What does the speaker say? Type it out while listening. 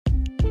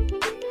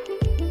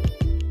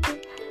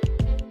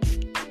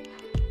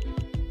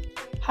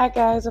Hi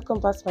guys,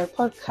 welcome back to my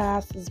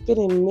podcast. It's been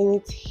a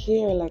minute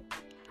here. I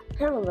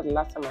can't remember the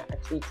last time I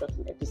actually dropped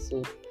an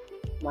episode.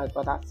 My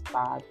god, that's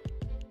bad.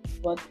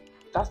 But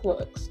that's no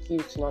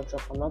excuse to not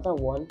drop another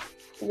one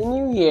in the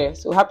new year.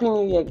 So happy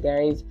new year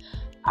guys,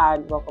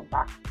 and welcome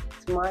back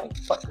to my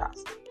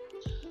podcast.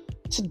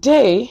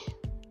 Today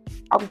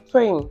I'll be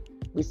praying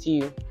with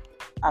you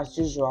as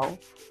usual.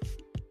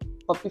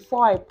 But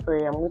before I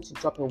pray, I'm going to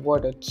drop a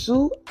word or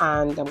two,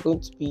 and I'm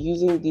going to be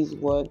using these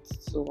words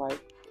to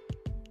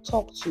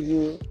talk to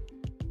you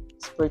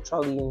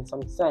spiritually in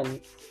some sense,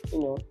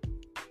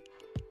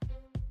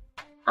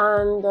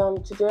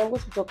 And today I'm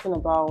going to be talking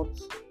about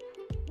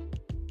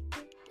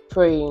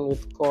praying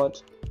with God.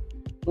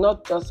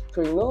 Not just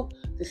praying. No,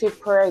 they say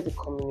prayer is a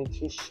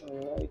communication,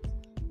 right?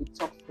 We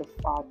talk to the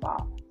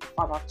Father. The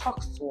Father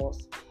talks to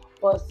us.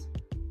 But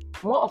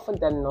more often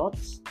than not,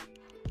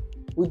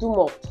 we do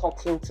more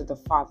talking to the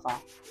Father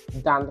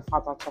than the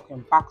Father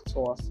talking back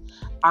to us.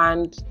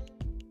 And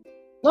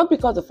not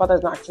because the Father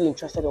is not actually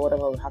interested in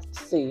whatever we have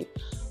to say,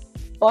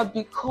 but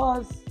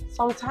because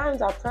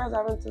sometimes our prayers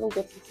aren't even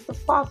getting to the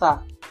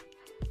Father.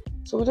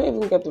 So we don't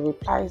even get the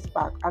replies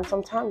back. And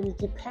sometimes we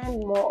depend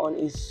more on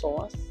a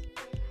source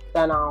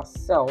than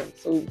ourselves.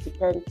 So we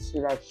depend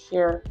to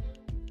hear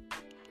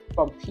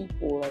from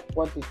people,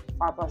 what did the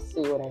Father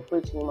say when I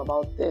pray to him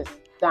about this,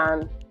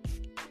 than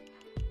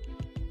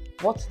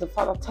what's the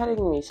Father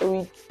telling me. So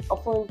we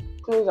often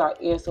close our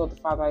ears to what the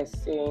Father is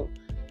saying,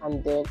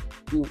 and then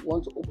we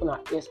want to open our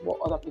ears to what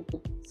other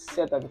people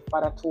said that the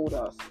Father told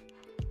us.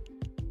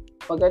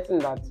 Forgetting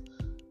that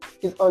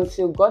it's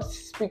until God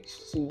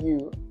speaks to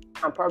you,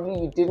 and probably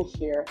you didn't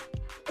hear,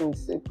 and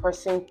it's a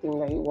person thing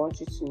that he wants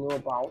you to know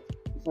about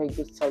before he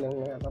goes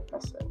telling another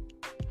person.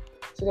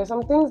 So there's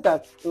some things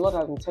that the Lord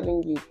has been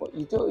telling you, but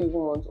you don't even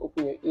want to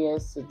open your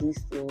ears to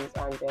these things,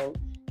 and then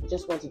you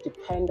just want to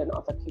depend on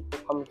other people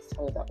coming to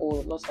tell you that,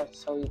 oh, the Lord said I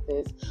should tell you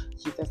this,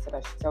 Jesus said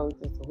I should tell you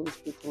this, the Holy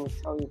Spirit told me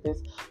to tell you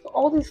this. So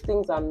all these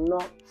things are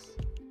not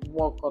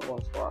what God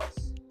wants for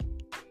us.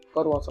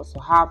 God wants us to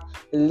have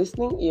a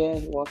listening ear.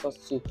 He wants us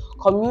to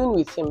commune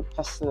with him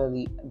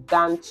personally,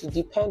 than to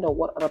depend on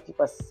what other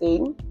people are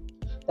saying,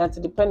 than to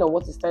depend on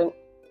what he's telling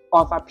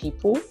other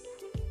people.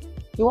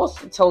 He wants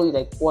to tell you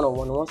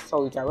one-on-one. He wants to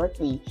tell you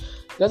directly.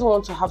 He doesn't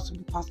want to have to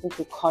be passing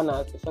through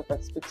corners before he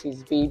can speak to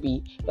his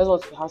baby. He doesn't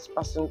want to have to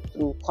pass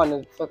through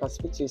corners before he can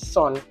speak to his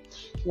son.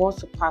 He wants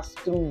to pass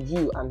through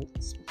you and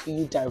speak to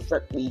you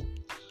directly.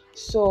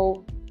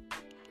 So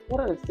what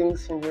are the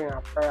things hindering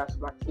our prayers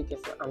from actually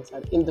getting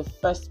answered in the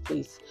first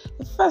place?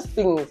 The first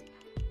thing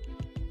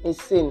is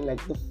sin.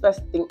 The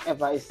first thing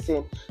ever is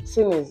sin.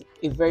 Sin is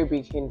a very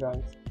big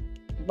hindrance.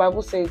 The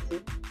Bible says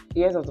the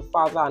ears of the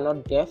Father are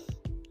not deaf,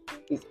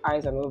 his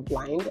eyes are not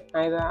blind,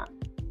 neither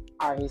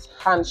are his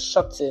hands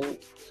shortened,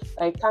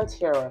 that he can't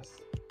hear us.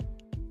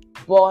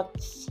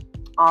 But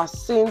our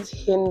sins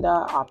hinder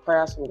our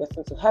prayers from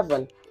getting to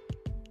heaven.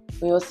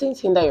 When your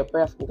sins hinder your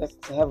prayer from getting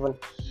to heaven,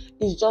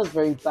 it's just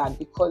very bad,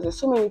 because there's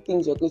so many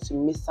things you're going to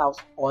miss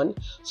out on,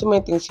 so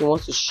many things he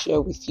wants to share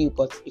with you,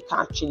 but you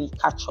can't actually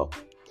catch up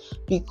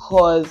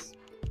because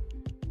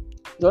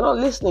you're not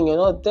listening, you're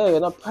not there, you're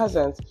not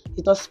present.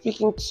 He's not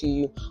speaking to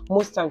you.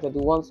 Most times you're the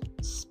ones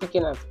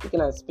speaking and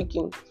speaking and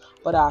speaking,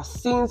 but our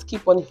sins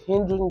keep on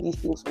hindering these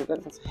things from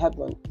getting to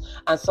heaven,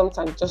 and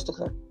sometimes just look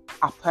like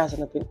our prayers have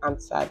not been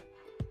answered.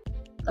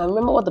 And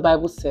remember what the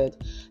Bible said: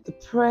 the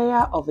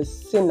prayer of a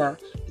sinner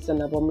is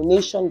an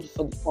abomination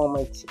before the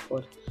Almighty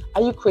God.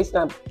 Are you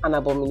creating an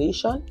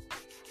abomination?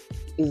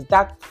 Is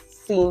that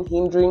sin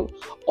hindering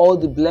all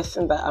the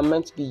blessings that are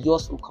meant to be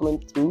yours from coming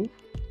through?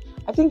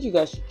 I think you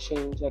guys should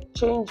change.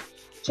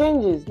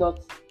 Change is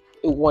not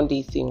a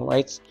one-day thing,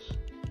 right?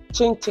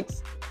 Change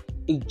takes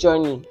a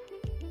journey.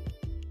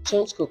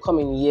 Change could come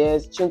in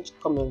years. Change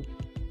could come in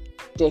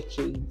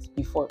decades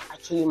before it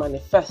actually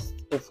manifests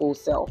a full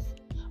self.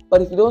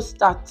 But if you don't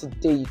start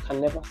today, you can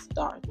never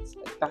start.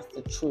 That's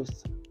the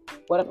truth.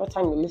 Whatever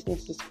time you're listening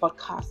to this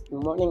podcast,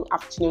 morning,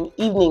 afternoon,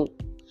 evening,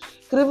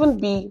 it could even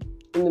be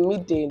in the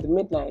midday, in the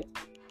midnight.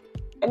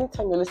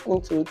 Anytime you're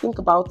listening to it, think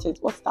about it.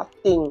 What's that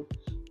thing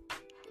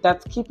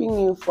that's keeping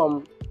you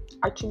from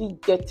actually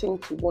getting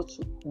to what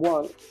you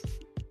want,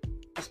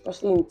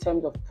 especially in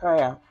terms of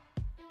prayer?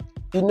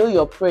 You know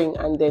you're praying,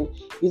 and then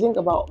you think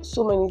about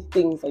so many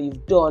things that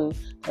you've done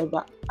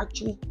that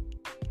actually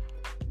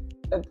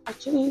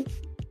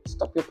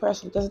stop your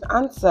prayers from getting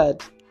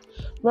answered.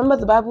 Remember,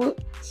 the Bible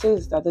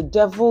says that the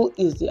devil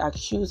is the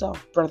accuser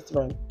of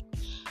brethren,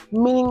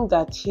 meaning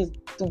that he's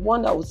the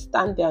one that will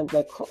stand there and be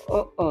like,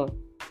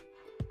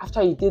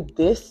 after you did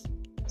this,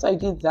 after you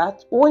did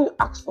that. But when you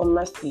ask for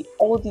mercy,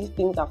 all these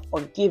things are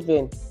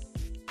forgiven,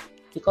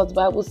 because the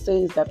Bible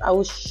says that I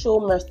will show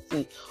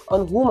mercy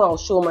on whom I will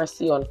show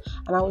mercy on,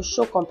 and I will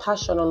show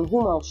compassion on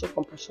whom I will show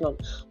compassion on.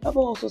 The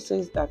Bible also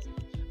says that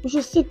we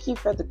should seek ye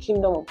first the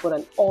kingdom of God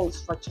and all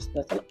its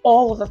righteousness, and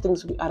all other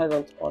things will be added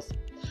unto us.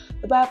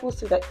 The Bible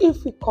says that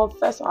if we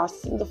confess our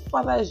sin, the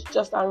Father is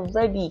just and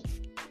ready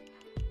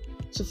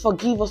to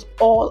forgive us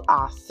all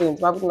our sins.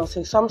 The Bible does not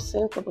say some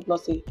sins, the Bible does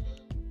not say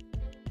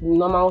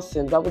normal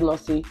sin. The Bible did not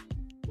say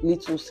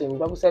little sin. The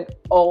Bible said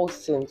all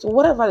sin. So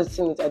whatever the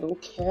sin is, I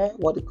don't care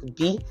what it could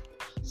be.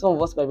 Some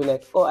of us might be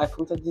like, oh, I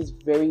committed this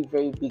very,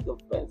 very big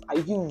offense. Are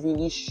you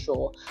really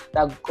sure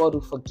that God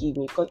will forgive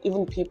me? Because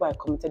even people I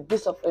committed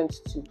this offense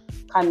to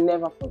can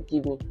never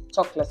forgive me.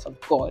 Talk less of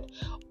God.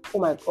 Oh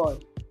my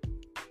God.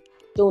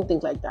 Don't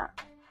think like that.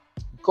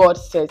 God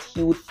says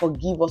he would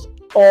forgive us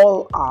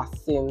all our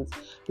sins,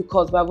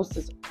 because the Bible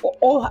says, for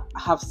all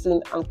have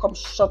sinned and come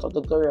short of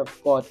the glory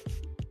of God.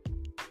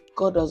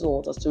 God doesn't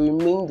want us to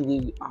remain the way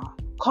we are.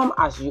 Come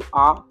as you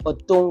are,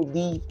 but don't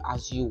leave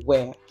as you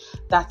were.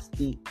 That's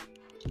the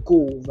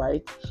goal,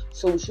 right?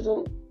 So we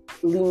shouldn't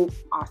limit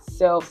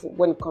ourselves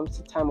when it comes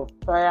to time of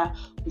prayer.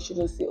 We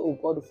shouldn't say, oh,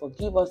 God will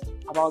forgive us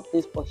about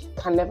this, but he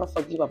can never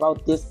forgive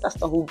about this. That's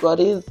not who God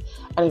is.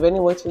 And if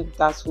anyone thinks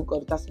that's who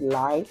God is, that's a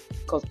lie,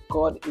 because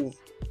God is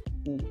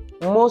the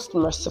most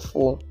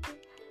merciful.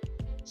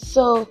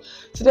 So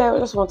today I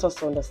just want us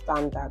to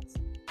understand that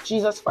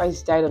Jesus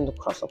Christ died on the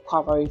cross of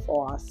Calvary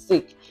for our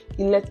sake.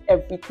 He let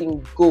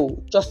everything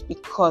go just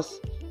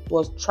because he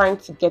was trying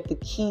to get the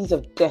keys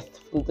of death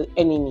from the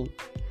enemy.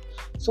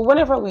 So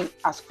whenever we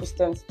as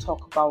Christians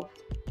talk about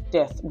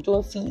death, we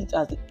don't see it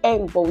as the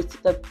end, but we see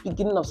the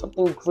beginning of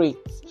something great,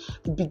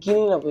 the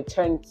beginning of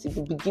eternity,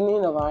 the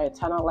beginning of our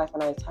eternal life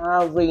and our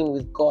eternal reign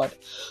with God.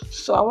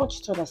 So I want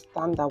you to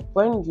understand that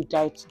when you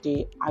die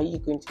today, are you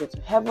going to go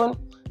to heaven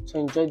to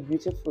enjoy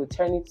beautiful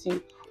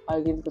eternity, or are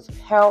you going to go to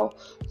hell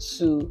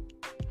to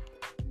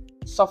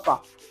suffer?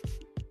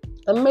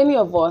 And many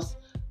of us,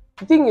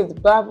 the thing is, the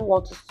Bible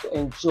wants us to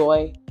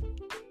enjoy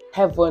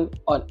heaven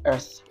on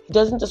earth. He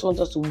doesn't just want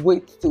us to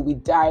wait till we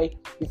die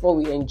before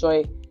we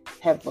enjoy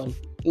heaven.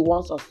 He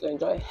wants us to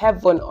enjoy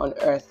heaven on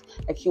earth.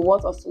 Like he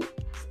wants us to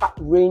start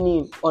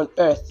reigning on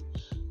earth,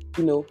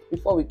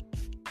 before we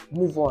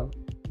move on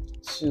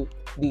to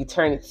the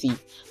eternity.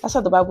 That's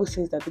what the Bible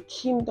says, that the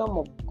kingdom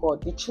of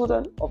God, the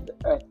children of the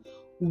earth,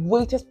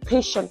 waited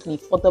patiently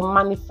for the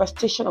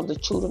manifestation of the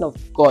children of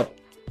God.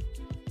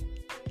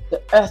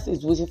 The earth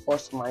is waiting for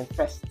us to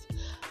manifest.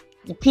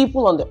 The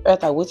people on the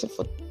earth are waiting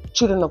for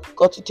children of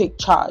God to take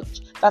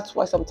charge. That's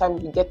why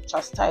sometimes we get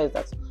chastised.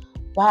 That's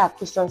why are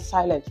Christians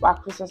silent? Why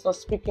are Christians not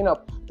speaking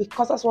up?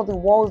 Because that's what the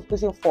world is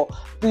waiting for.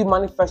 The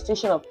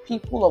manifestation of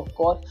people of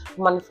God,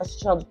 the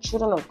manifestation of the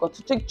children of God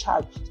to take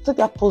charge, to take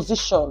their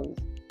positions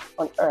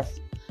on earth.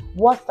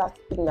 What's that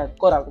thing that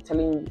God has been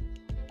telling you?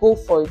 Go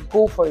for it,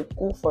 go for it,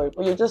 go for it.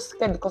 But you're just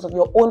scared because of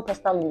your own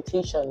personal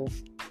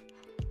limitations.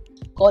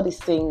 God is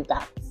saying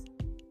that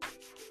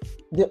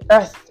the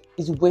earth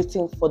is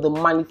waiting for the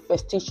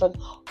manifestation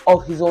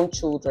of his own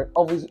children,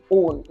 of his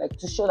own, like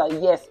to show that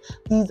yes,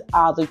 these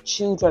are the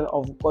children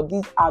of God.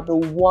 These are the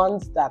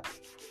ones that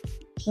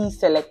he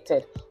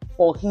selected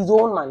for his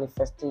own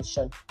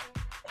manifestation.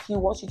 He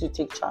wants you to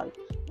take charge.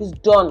 He's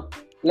done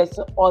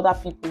letting other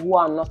people who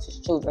are not his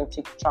children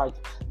take charge.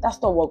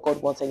 That's not what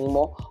God wants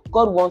anymore.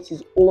 God wants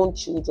his own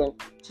children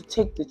to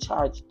take the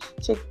charge,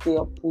 to take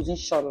their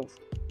positions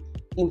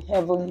in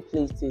heavenly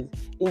places,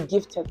 in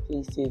gifted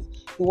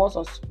places. He wants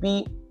us to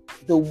be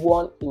the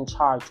one in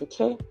charge,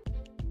 okay?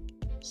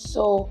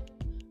 So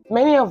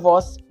many of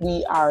us,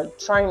 we are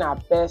trying our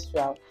best, we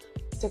are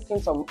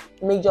taking some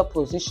major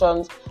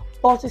positions,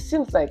 but it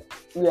seems like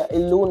we are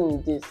alone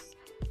in this.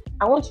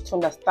 I want you to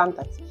understand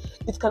that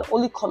it can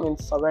only come in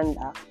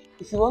surrender.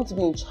 If you want to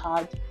be in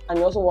charge and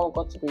you also want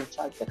God to be in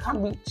charge, there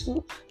can't be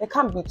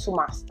two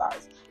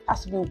masters. It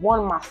has to be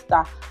one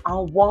master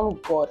and one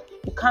God.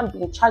 You can't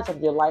be in charge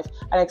of your life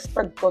and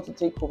expect God to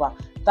take over.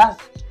 That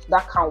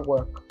can't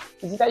work.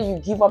 It's either you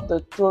give up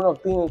the throne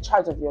of being in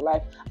charge of your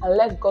life and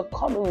let God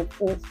come in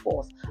full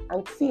force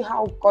and see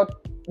how God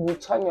will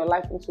turn your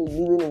life into a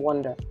living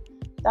wonder.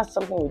 That's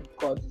something with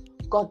God.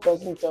 God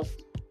doesn't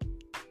just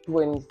do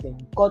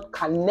anything. God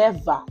can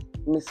never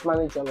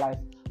mismanage your life.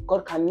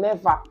 God can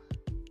never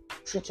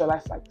treat your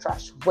life like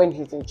trash when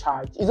he's in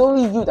charge. It's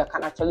only you that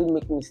can actually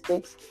make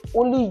mistakes.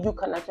 Only you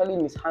can actually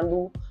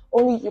mishandle.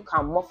 Only you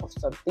can muff up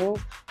some things.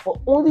 But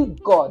only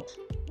God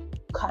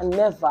can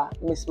never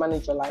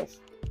mismanage your life.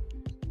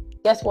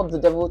 Guess what the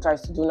devil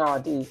tries to do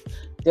nowadays?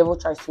 The devil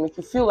tries to make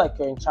you feel like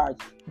you're in charge.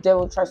 The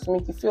devil tries to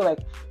make you feel like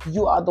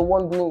you are the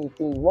one doing the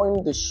thing,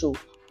 running the show.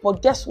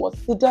 But guess what?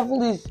 The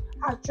devil is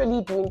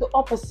actually doing the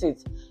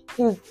opposite.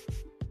 He's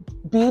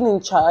being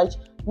in charge,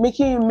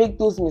 making you make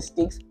those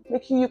mistakes,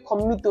 making you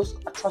commit those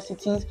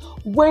atrocities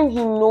when he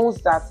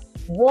knows that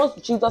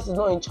once Jesus is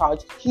not in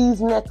charge,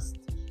 he's next.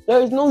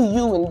 There is no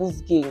you in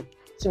this game,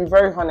 to be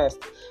very honest.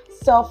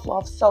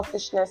 Self-love,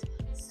 selfishness,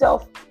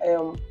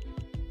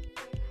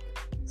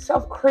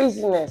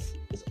 self-craziness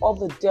is all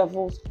the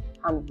devil's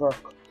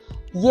handwork.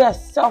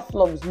 Yes,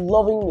 self-love is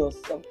loving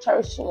yourself,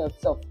 cherishing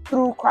yourself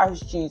through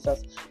Christ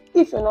Jesus.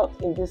 If you're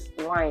not in this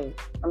line,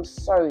 I'm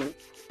sorry,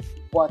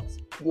 but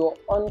you're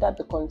under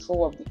the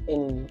control of the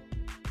enemy.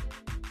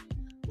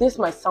 This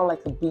might sound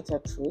like a bitter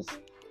truth,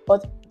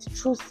 but the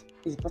truth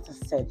is better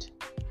said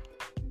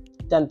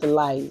than the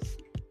lies.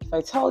 If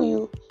I tell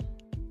you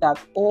that,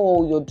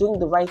 oh, you're doing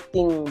the right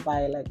thing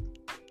by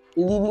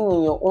living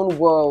in your own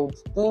world,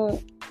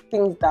 doing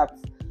things that,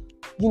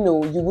 you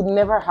would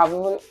never have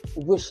even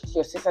wished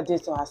your sister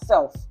did to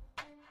herself.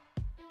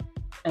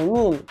 I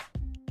mean,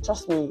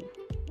 trust me,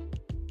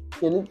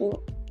 you're living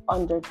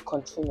under the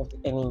control of the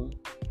enemy.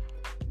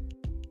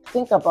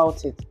 Think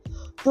about it.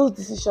 Those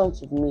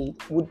decisions you've made,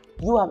 would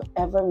you have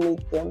ever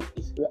made them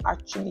if you were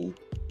actually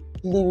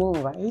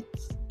living right?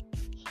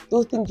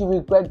 Those things you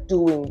regret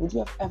doing, would you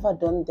have ever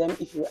done them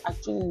if you were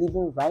actually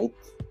living right?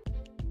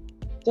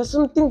 There's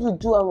some things we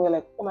do and we're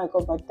like, oh my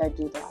God, why did I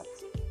do that?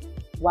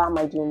 Why am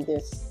I doing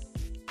this?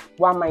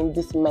 Why am I in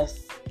this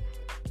mess?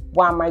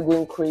 Why am I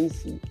going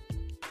crazy?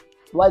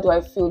 Why do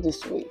I feel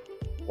this way?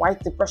 Why is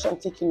depression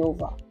taking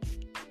over?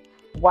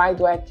 Why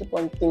do I keep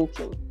on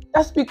thinking?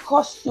 That's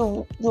because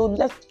you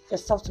let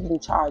yourself to be in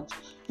charge.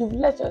 You've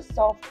let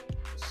yourself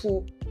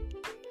to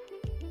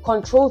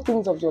control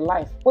things of your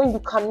life when you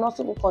cannot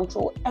even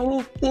control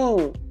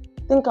anything.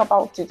 Think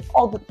about it.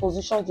 All the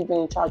positions you've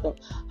been in charge of,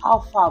 how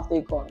far have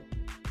they gone?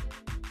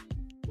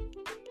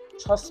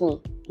 Trust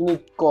me, you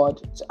need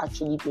God to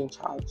actually be in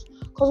charge.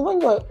 Because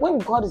when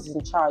God is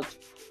in charge,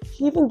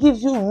 He even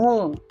gives you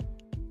room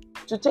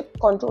to take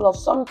control of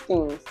some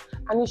things,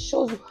 and He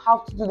shows you how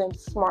to do them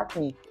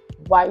smartly,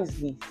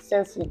 wisely,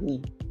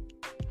 sensibly.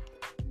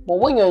 But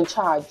when you're in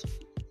charge,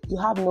 you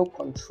have no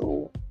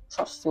control.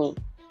 Trust me,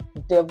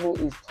 the devil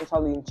is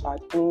totally in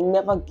charge, and he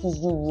never gives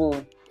you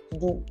room to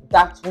do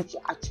that which you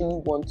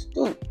actually want to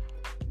do.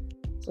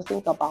 So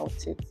think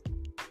about it.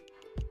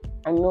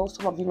 I know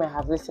some of you might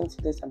have listened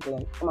to this and be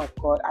like, oh my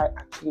God, I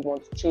actually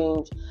want to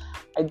change.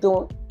 I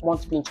don't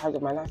want to be in charge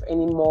of my life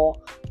anymore.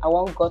 I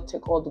want God to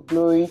take all the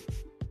glory.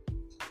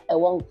 I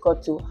want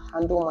God to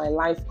handle my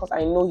life because I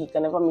know He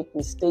can never make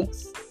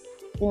mistakes.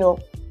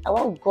 I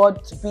want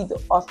God to be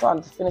the author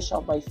and the finisher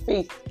of my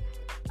faith.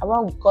 I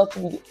want God to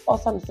be the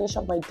author and the finisher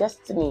of my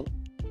destiny.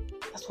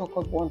 That's what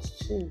God wants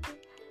too.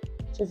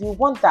 So if you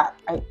want that,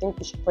 I think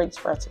we should pray this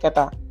prayer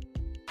together.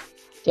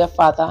 Dear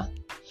Father,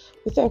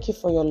 we thank You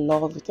for Your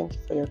love. We thank You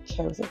for Your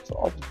care. We thank You for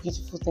all the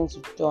beautiful things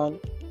You've done.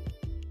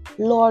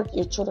 Lord,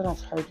 Your children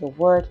have heard Your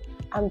word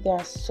and they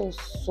are so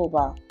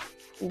sober.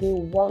 They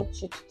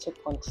want You to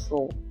take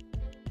control.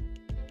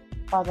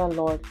 Father,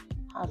 Lord,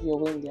 have Your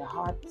way in their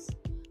hearts.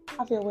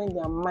 Have Your way in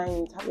their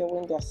minds. Have Your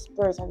way in their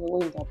spirits. Have Your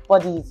way in their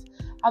bodies.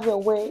 Have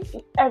Your way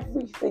in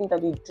everything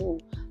that they do.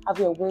 Have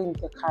Your way in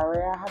their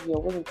career. Have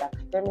Your way in their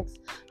academics.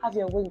 Have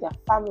Your way in their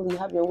family.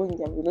 Have Your way in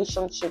their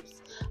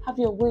relationships. Have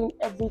Your way in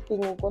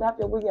everything, oh God. Have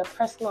Your way in their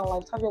personal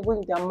lives. Have Your way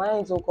in their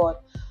minds, oh God.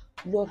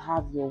 Lord,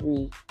 have Your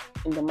way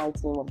in the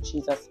mighty name of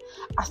Jesus.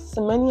 As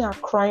many are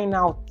crying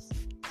out,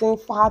 saying,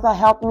 Father,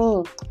 help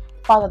me.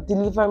 Father,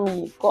 deliver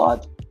me.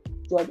 God,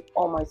 You are the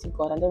Almighty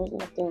God, and there is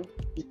nothing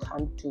You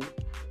can't do.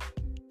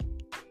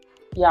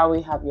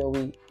 Yahweh, have Your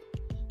way.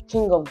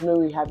 King of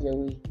glory, have Your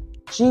way.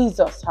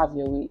 Jesus, have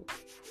Your way.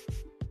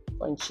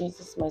 For in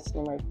Jesus' mighty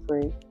name I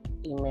pray.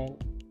 Amen.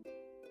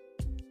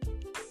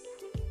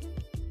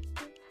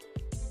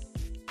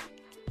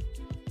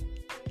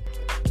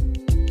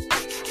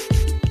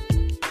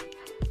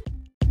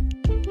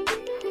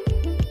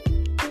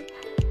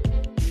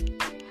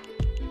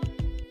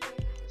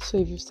 So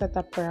if you've said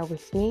that prayer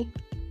with me,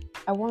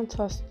 I want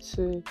us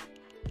to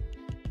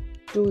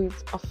do it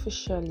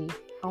officially.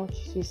 I want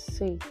you to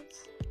say it.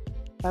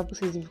 The Bible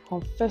says if you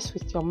confess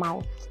with your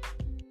mouth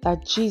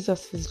that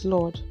Jesus is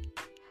Lord,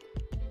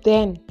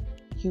 then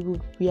you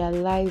will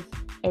realize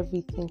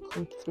everything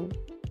comes through.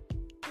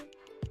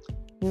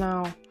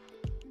 Now, I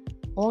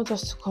want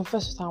us to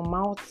confess with our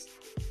mouths,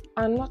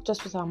 and not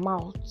just with our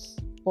mouths,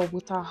 but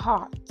with our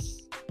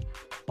hearts.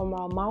 From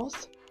our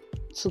mouth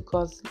to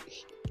God's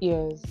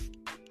ears.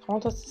 I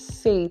want us to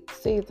say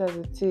it as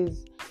it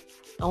is.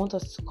 I want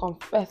us to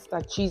confess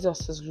that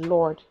Jesus is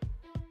Lord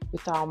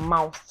with our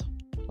mouth.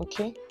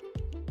 Okay?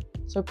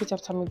 So repeat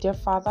after me. Dear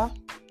Father,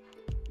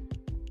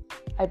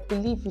 I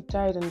believe You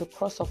died on the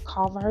cross of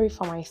Calvary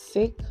for my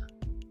sake.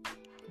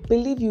 I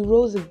believe You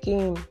rose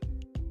again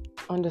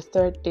on the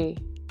third day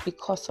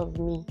because of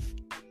me.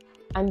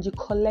 And You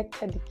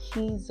collected the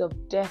keys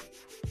of death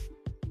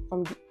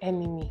from the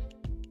enemy.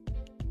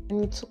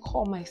 And You took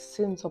all my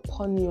sins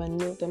upon You and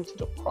nailed them to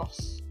the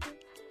cross.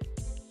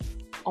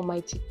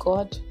 Almighty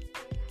God,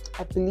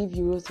 I believe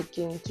You rose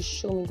again to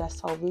show me that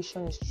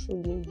salvation is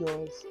truly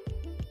Yours.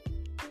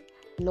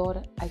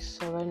 Lord, I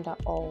surrender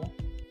all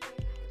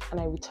and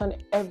I return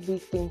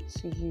everything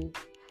to You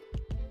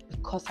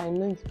because I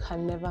know You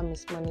can never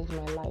mismanage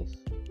my life.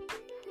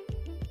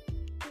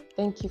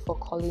 Thank You for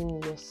calling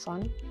me Your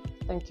son.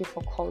 Thank You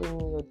for calling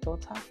me Your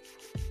daughter.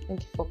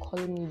 Thank You for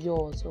calling me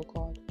Yours, oh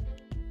God.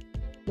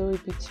 Glory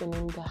be to Your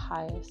name, the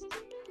highest.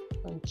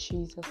 In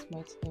Jesus'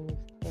 mighty name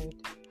we've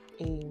prayed.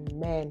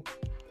 Amen.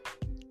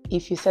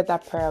 If you said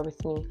that prayer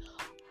with me,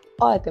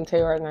 all I can tell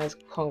you right now is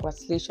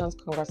congratulations,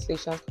 because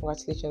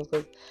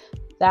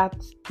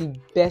that's the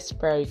best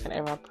prayer you can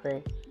ever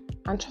pray.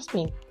 And trust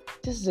me,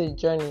 this is a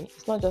journey.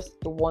 It's not just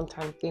a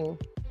one-time thing.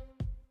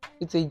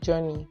 It's a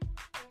journey,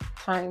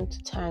 time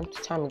to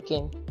time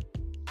again.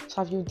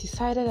 So if you've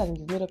decided and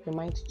you've made up your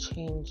mind to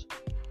change,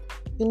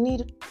 you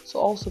need to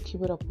also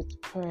keep it up with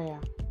prayer.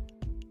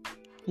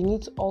 you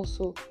need to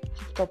also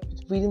keep up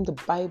with reading the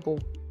Bible,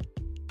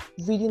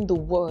 reading the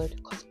Word,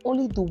 because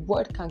only the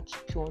Word can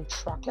keep you on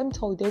track. Let me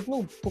tell you, there's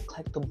no book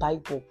like the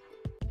Bible.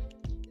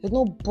 There's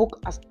no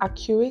book as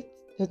accurate.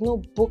 There's no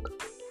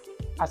book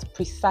as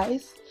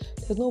precise.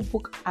 There's no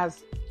book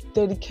as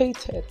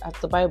dedicated as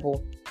the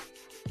Bible.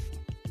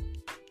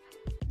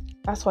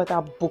 That's why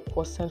that book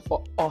was sent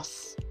for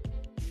us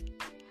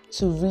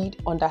to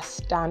read,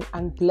 understand,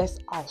 and bless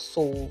our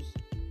souls.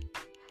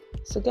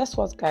 So guess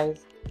what,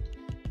 guys?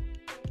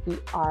 We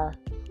are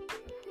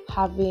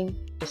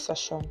having a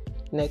session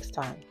next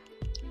time.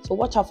 So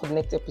watch out for the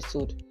next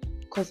episode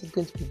because it's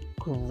going to be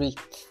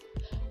great.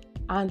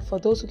 And for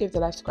those who gave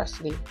their life to Christ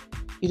today,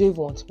 you don't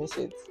even want to miss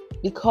it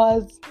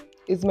because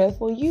it's meant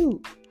for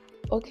you.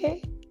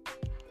 Okay?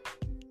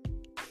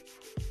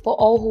 For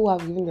all who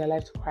have given their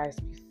life to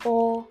Christ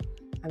before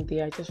and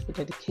they are just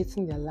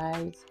rededicating their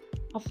lives,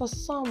 and for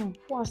some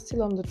who are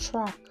still on the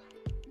track,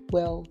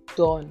 well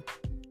done.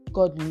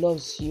 God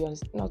loves you and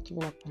is not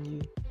giving up on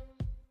you.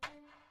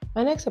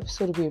 My next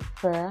episode will be a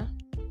prayer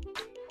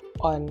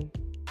on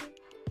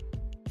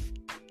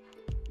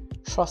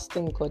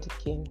trusting God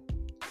again,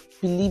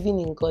 believing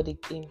in God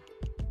again,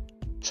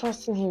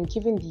 trusting Him,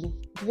 giving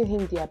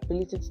Him the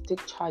ability to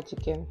take charge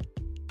again,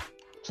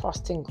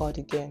 trusting God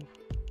again.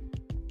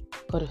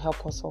 God will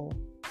help us all.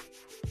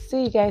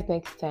 See you guys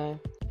next time.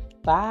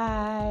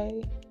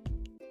 Bye.